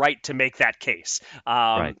to their right to make that case.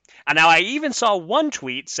 And now I even saw one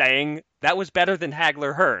tweet saying that was better than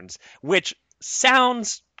Hagler Hearns, which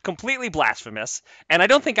sounds completely blasphemous, and I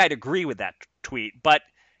don't think I'd agree with that tweet, but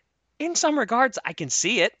in some regards, I can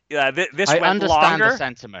see it. This I went understand longer. The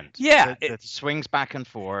sentiment. Yeah. It swings back and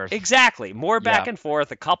forth. Exactly. More back and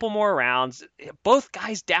forth, a couple more rounds. Both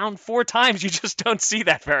guys down 4 times. You just don't see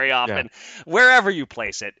that very often. Yeah. Wherever you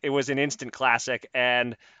place it, it was an instant classic,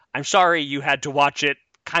 and I'm sorry you had to watch it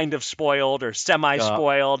kind of spoiled or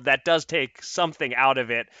semi-spoiled. That does take something out of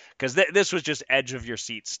it, because this was just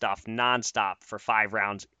edge-of-your-seat stuff nonstop for 5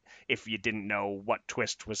 rounds if you didn't know what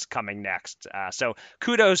twist was coming next. So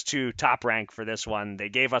kudos to Top Rank for this one. They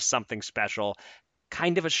gave us something special.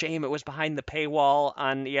 Kind of a shame it was behind the paywall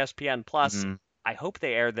on ESPN+. Mm-hmm. I hope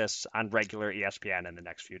they air this on regular ESPN in the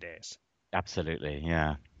next few days. Absolutely,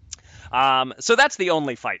 yeah. So that's the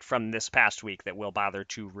only fight from this past week that we'll bother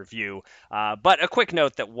to review. But a quick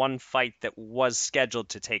note that one fight that was scheduled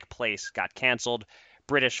to take place got canceled.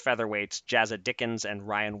 British featherweights Jazza Dickens and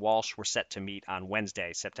Ryan Walsh were set to meet on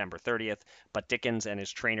Wednesday, September 30th, but Dickens and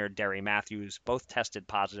his trainer Derry Matthews both tested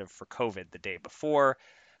positive for COVID the day before,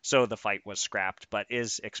 so the fight was scrapped, but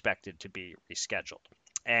is expected to be rescheduled.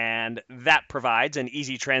 And that provides an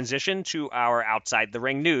easy transition to our Outside the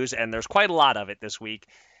Ring news, and there's quite a lot of it this week.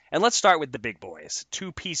 And let's start with the big boys.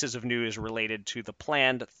 2 pieces of news related to the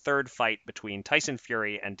planned third fight between Tyson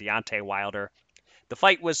Fury and Deontay Wilder. The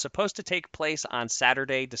fight was supposed to take place on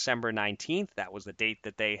Saturday, December 19th. That was the date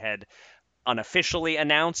that they had unofficially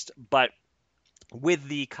announced. But with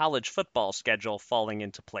the college football schedule falling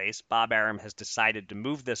into place, Bob Arum has decided to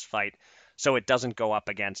move this fight so it doesn't go up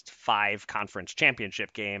against 5 conference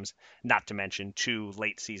championship games, not to mention 2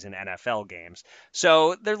 late-season NFL games.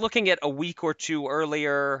 So they're looking at a week or 2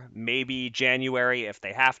 earlier, maybe January if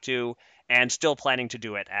they have to, and still planning to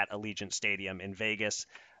do it at Allegiant Stadium in Vegas.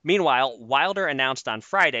 Meanwhile, Wilder announced on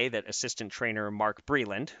Friday that assistant trainer Mark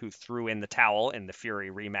Breland, who threw in the towel in the Fury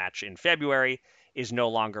rematch in February, is no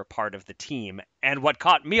longer part of the team. And what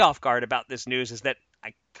caught me off guard about this news is that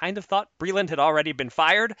I kind of thought Breland had already been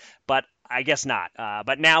fired, but I guess not.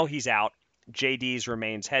 But now he's out. JD's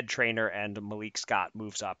remains head trainer, and Malik Scott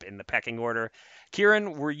moves up in the pecking order.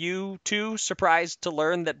 Kieran, were you too surprised to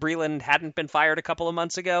learn that Breland hadn't been fired a couple of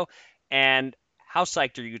months ago? And how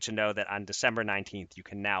psyched are you to know that on December 19th, you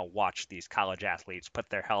can now watch these college athletes put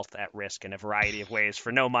their health at risk in a variety of ways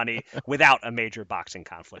for no money without a major boxing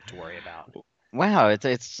conflict to worry about? Wow,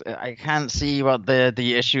 it's I can't see what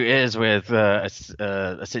the issue is with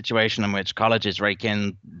a situation in which colleges rake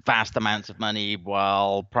in vast amounts of money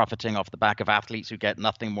while profiting off the back of athletes who get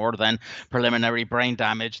nothing more than preliminary brain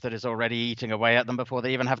damage that is already eating away at them before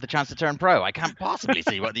they even have the chance to turn pro. I can't possibly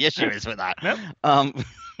see what the issue is with that. Nope.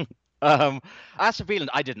 As for Breland,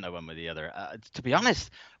 I didn't know one with the other. To be honest,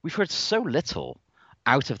 we've heard so little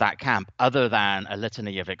out of that camp other than a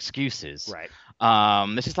litany of excuses. Right.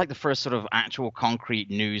 This is like the first sort of actual concrete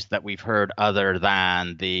news that we've heard other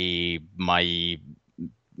than my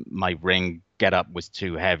ring get up was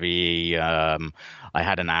too heavy. I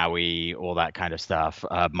had an owie, all that kind of stuff.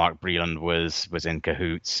 Mark Breland was in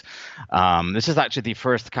cahoots. This is actually the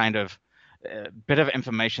first kind of bit of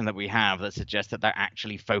information that we have that suggests that they're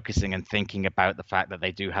actually focusing and thinking about the fact that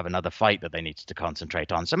they do have another fight that they need to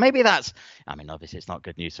concentrate on. So maybe that's, I mean, obviously it's not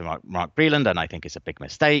good news for Mark Breland, and I think it's a big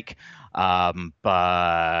mistake. But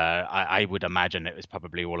I would imagine it was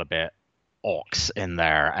probably all a bit orcs in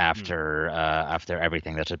there after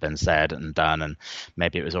everything that had been said and done, and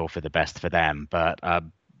maybe it was all for the best for them. But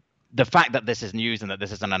the fact that this is news and that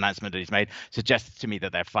this is an announcement that he's made suggests to me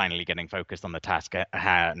that they're finally getting focused on the task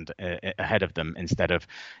ahead of them, instead of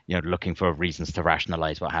looking for reasons to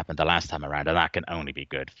rationalize what happened the last time around, and that can only be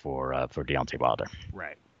good for Deontay Wilder.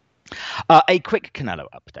 Right. A quick Canelo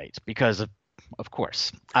update, because of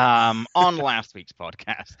course, on last week's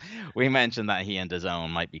podcast, we mentioned that he and DAZN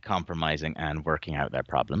might be compromising and working out their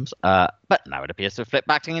problems. But now it appears to have flipped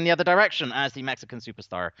back in the other direction, as the Mexican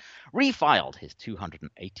superstar refiled his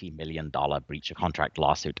 $280 million breach of contract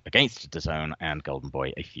lawsuit against DAZN and Golden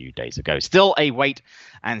Boy a few days ago. Still a wait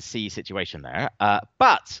and see situation there.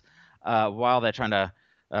 But while they're trying to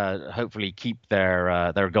hopefully keep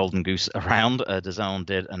their golden goose around, DAZN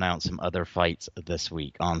did announce some other fights this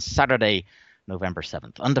week. On Saturday, November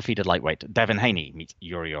 7th, undefeated lightweight Devin Haney meets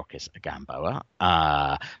Yuriorkis Gamboa.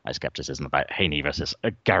 My skepticism about Haney versus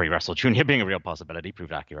Gary Russell Jr. being a real possibility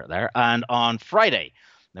proved accurate there. And on Friday,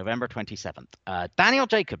 November 27th, Daniel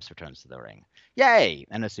Jacobs returns to the ring. Yay!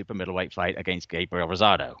 In a super middleweight fight against Gabriel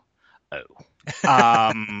Rosado.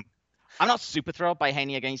 I'm not super thrilled by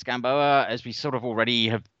Haney against Gamboa, as we sort of already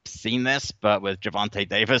have seen this, but with Gervonta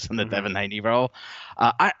Davis and the Devin Haney role.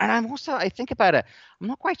 I think about it, I'm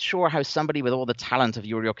not quite sure how somebody with all the talent of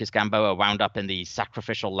Yuriorkis Gamboa wound up in the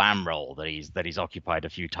sacrificial lamb role that he's occupied a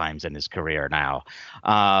few times in his career now.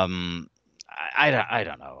 I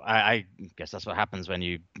don't know. I guess that's what happens when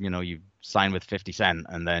you sign with 50 Cent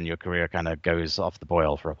and then your career kind of goes off the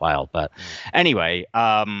boil for a while. But anyway,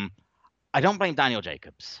 I don't blame Daniel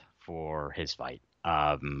Jacobs for his fight.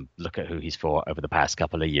 Look at who he's fought over the past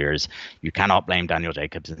couple of years. You cannot blame Daniel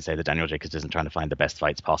Jacobs and say that Daniel Jacobs isn't trying to find the best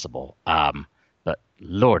fights possible. But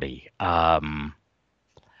Lordy, Rosado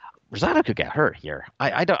could get hurt here.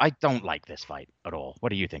 I don't like this fight at all. What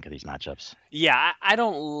do you think of these matchups? Yeah, I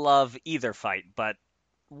don't love either fight, but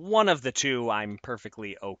one of the two I'm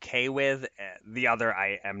perfectly okay with. The other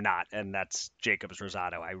I am not, and that's Jacobs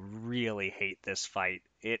Rosado. I really hate this fight.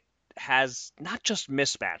 It has not just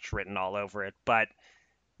mismatch written all over it, but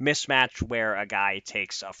mismatch where a guy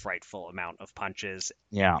takes a frightful amount of punches.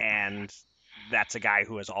 Yeah. And that's a guy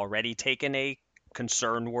who has already taken a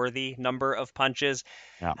concern-worthy number of punches.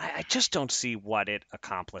 Yeah. I just don't see what it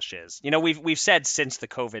accomplishes. We've said since the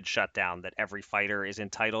COVID shutdown that every fighter is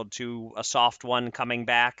entitled to a soft one coming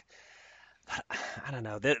back. I don't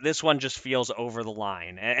know. This one just feels over the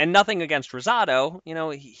line. And nothing against Rosado.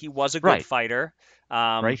 He was a good fighter.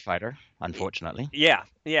 Great fighter, unfortunately. Yeah.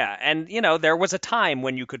 And, there was a time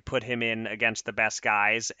when you could put him in against the best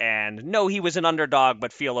guys and know he was an underdog,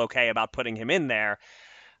 but feel okay about putting him in there.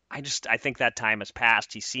 I think that time has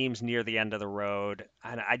passed. He seems near the end of the road.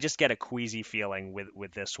 And I just get a queasy feeling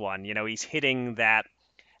with this one. He's hitting that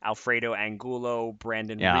Alfredo Angulo,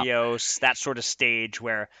 Brandon Rios, that sort of stage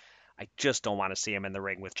where I just don't want to see him in the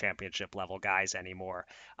ring with championship level guys anymore.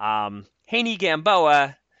 Haney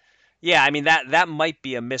Gamboa, yeah, I mean, that might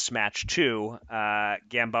be a mismatch too.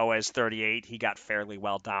 Gamboa is 38. He got fairly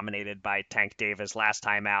well dominated by Tank Davis last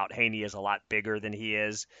time out. Haney is a lot bigger than he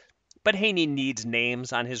is. But Haney needs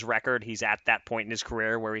names on his record. He's at that point in his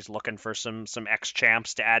career where he's looking for some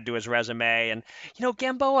ex-champs to add to his resume. And,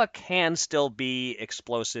 Gamboa can still be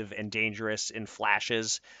explosive and dangerous in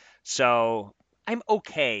flashes. So I'm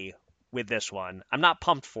okay with this one. I'm not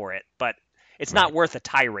pumped for it, but it's not worth a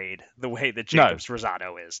tirade the way that Jacobs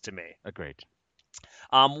Rosado is to me. Agreed.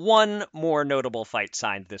 One more notable fight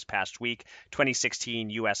signed this past week. 2016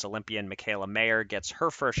 U.S. Olympian Michaela Mayer gets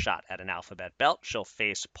her first shot at an alphabet belt. She'll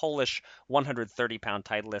face Polish 130-pound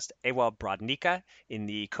titleist Ewa Brodnicka in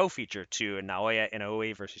the co-feature to Naoya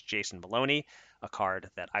Inoue versus Jason Maloney, a card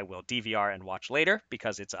that I will DVR and watch later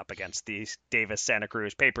because it's up against the Davis Santa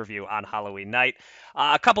Cruz pay-per-view on Halloween night.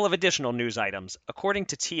 A couple of additional news items. According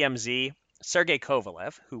to TMZ, Sergey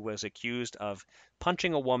Kovalev, who was accused of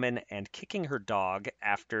punching a woman and kicking her dog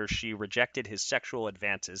after she rejected his sexual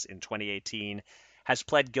advances in 2018, has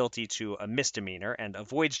pled guilty to a misdemeanor and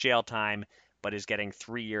avoids jail time, but is getting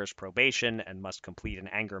 3 years probation and must complete an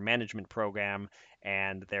anger management program,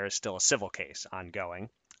 and there is still a civil case ongoing.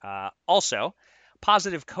 Also,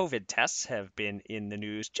 positive COVID tests have been in the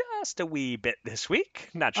news just a wee bit this week.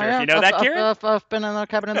 Not sure if you know that, Kieran. I've been in a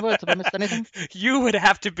cabin in the woods. Have I missed anything? You would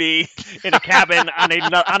have to be in a cabin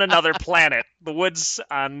on another planet. The woods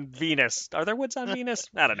on Venus. Are there woods on Venus?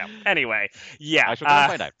 I don't know. Anyway, yeah. I shall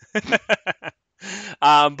go find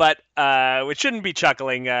but out. we shouldn't be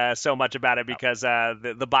chuckling so much about it because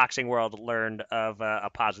the boxing world learned of a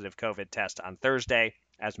positive COVID test on Thursday,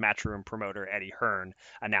 as Matchroom promoter Eddie Hearn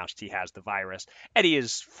announced he has the virus. Eddie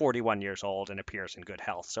is 41 years old and appears in good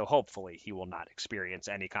health, so hopefully he will not experience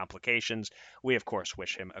any complications. We, of course,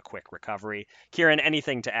 wish him a quick recovery. Kieran,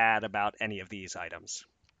 anything to add about any of these items?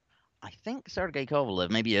 I think Sergey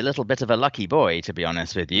Kovalev may be a little bit of a lucky boy, to be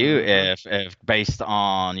honest with you, if based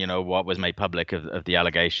on what was made public of the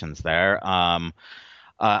allegations there.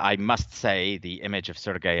 I must say the image of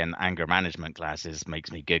Sergey in anger management classes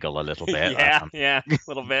makes me giggle a little bit. Yeah, a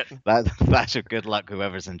little bit. That's a good luck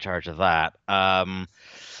whoever's in charge of that.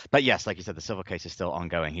 But yes, like you said, the civil case is still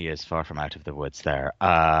ongoing. He is far from out of the woods there.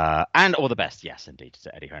 And all the best, yes, indeed,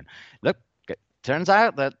 to Eddie Hearn. Look, turns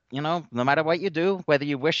out that, no matter what you do, whether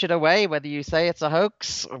you wish it away, whether you say it's a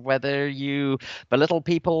hoax, whether you belittle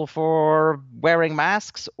people for wearing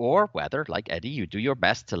masks, or whether, like Eddie, you do your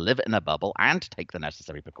best to live in a bubble and take the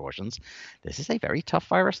necessary precautions, this is a very tough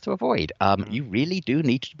virus to avoid. You really do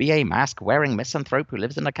need to be a mask-wearing misanthrope who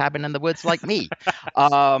lives in a cabin in the woods like me.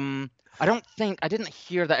 I didn't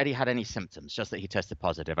hear that Eddie had any symptoms, just that he tested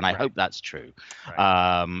positive, and I hope that's true.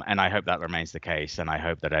 Right. And I hope that remains the case, and I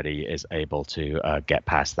hope that Eddie is able to get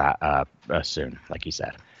past that soon, like you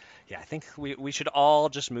said. Yeah, I think we should all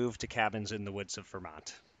just move to cabins in the woods of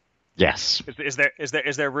Vermont. Yes.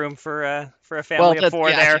 Is there room for a family of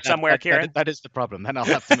four there somewhere, Kieran? That is the problem. Then I'll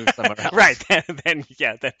have to move somewhere else. Right. Then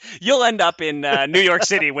you'll end up in New York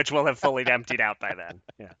City, which will have fully emptied out by then.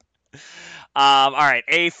 Yeah. All right,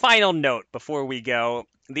 a final note before we go.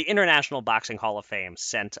 The International Boxing Hall of Fame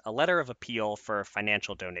sent a letter of appeal for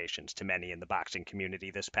financial donations to many in the boxing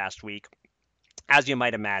community this past week. As you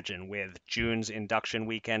might imagine, with June's induction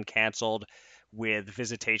weekend canceled, with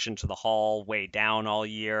visitation to the hall way down all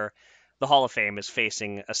year, the Hall of Fame is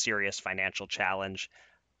facing a serious financial challenge.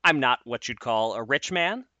 I'm not what you'd call a rich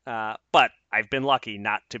man, but I've been lucky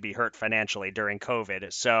not to be hurt financially during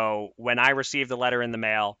COVID. So when I received the letter in the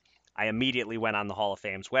mail, I immediately went on the Hall of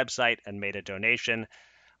Fame's website and made a donation.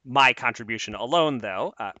 My contribution alone,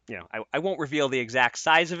 though, I won't reveal the exact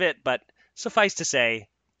size of it, but suffice to say,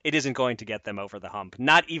 it isn't going to get them over the hump.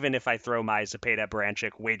 Not even if I throw my Zepeda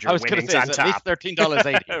Branchik wager winnings on top. At least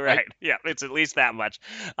 $13.80. Right. Yeah, it's at least that much.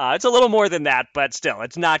 It's a little more than that, but still,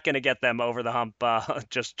 it's not going to get them over the hump.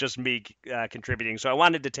 Just me contributing. So I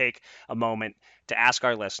wanted to take a moment to ask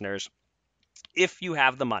our listeners, if you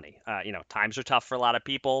have the money, times are tough for a lot of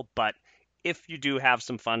people, but if you do have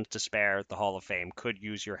some funds to spare, the Hall of Fame could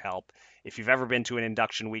use your help. If you've ever been to an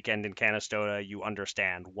induction weekend in Canastota, you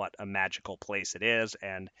understand what a magical place it is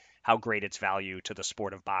and how great its value to the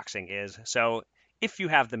sport of boxing is. So if you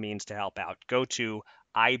have the means to help out, go to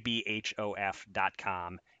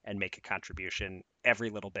ibhof.com and make a contribution. Every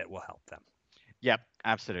little bit will help them. Yep,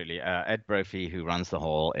 absolutely. Ed Brophy, who runs the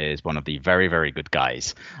Hall, is one of the very, very good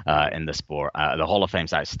guys in the sport. The Hall of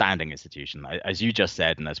Fame's an outstanding institution. As you just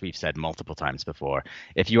said, and as we've said multiple times before,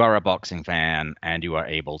 if you are a boxing fan and you are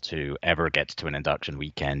able to ever get to an induction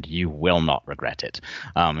weekend, you will not regret it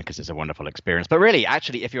because it's a wonderful experience. But really,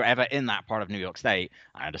 actually, if you're ever in that part of New York State,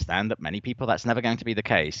 I understand that many people that's never going to be the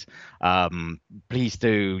case. Please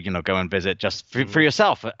do, go and visit just for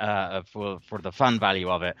yourself for the fun value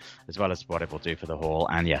of it, as well as what it will do for the Hall.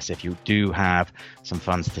 And yes, if you do have some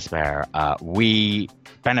funds to spare, we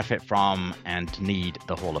benefit from and need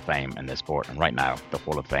the Hall of Fame in this sport. And right now, the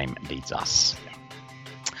Hall of Fame needs us.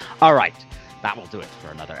 All right. That will do it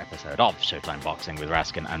for another episode of Showtime Boxing with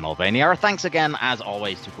Raskin and Mulvaney. Our thanks again, as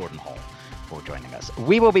always, to Gordon Hall for joining us.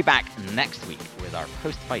 We will be back next week with our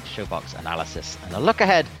post-fight ShoBox analysis and a look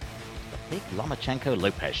ahead to the big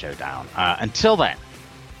Lomachenko-Lopez showdown. Until then,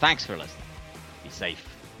 thanks for listening. Be safe,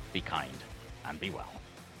 be kind, and be well.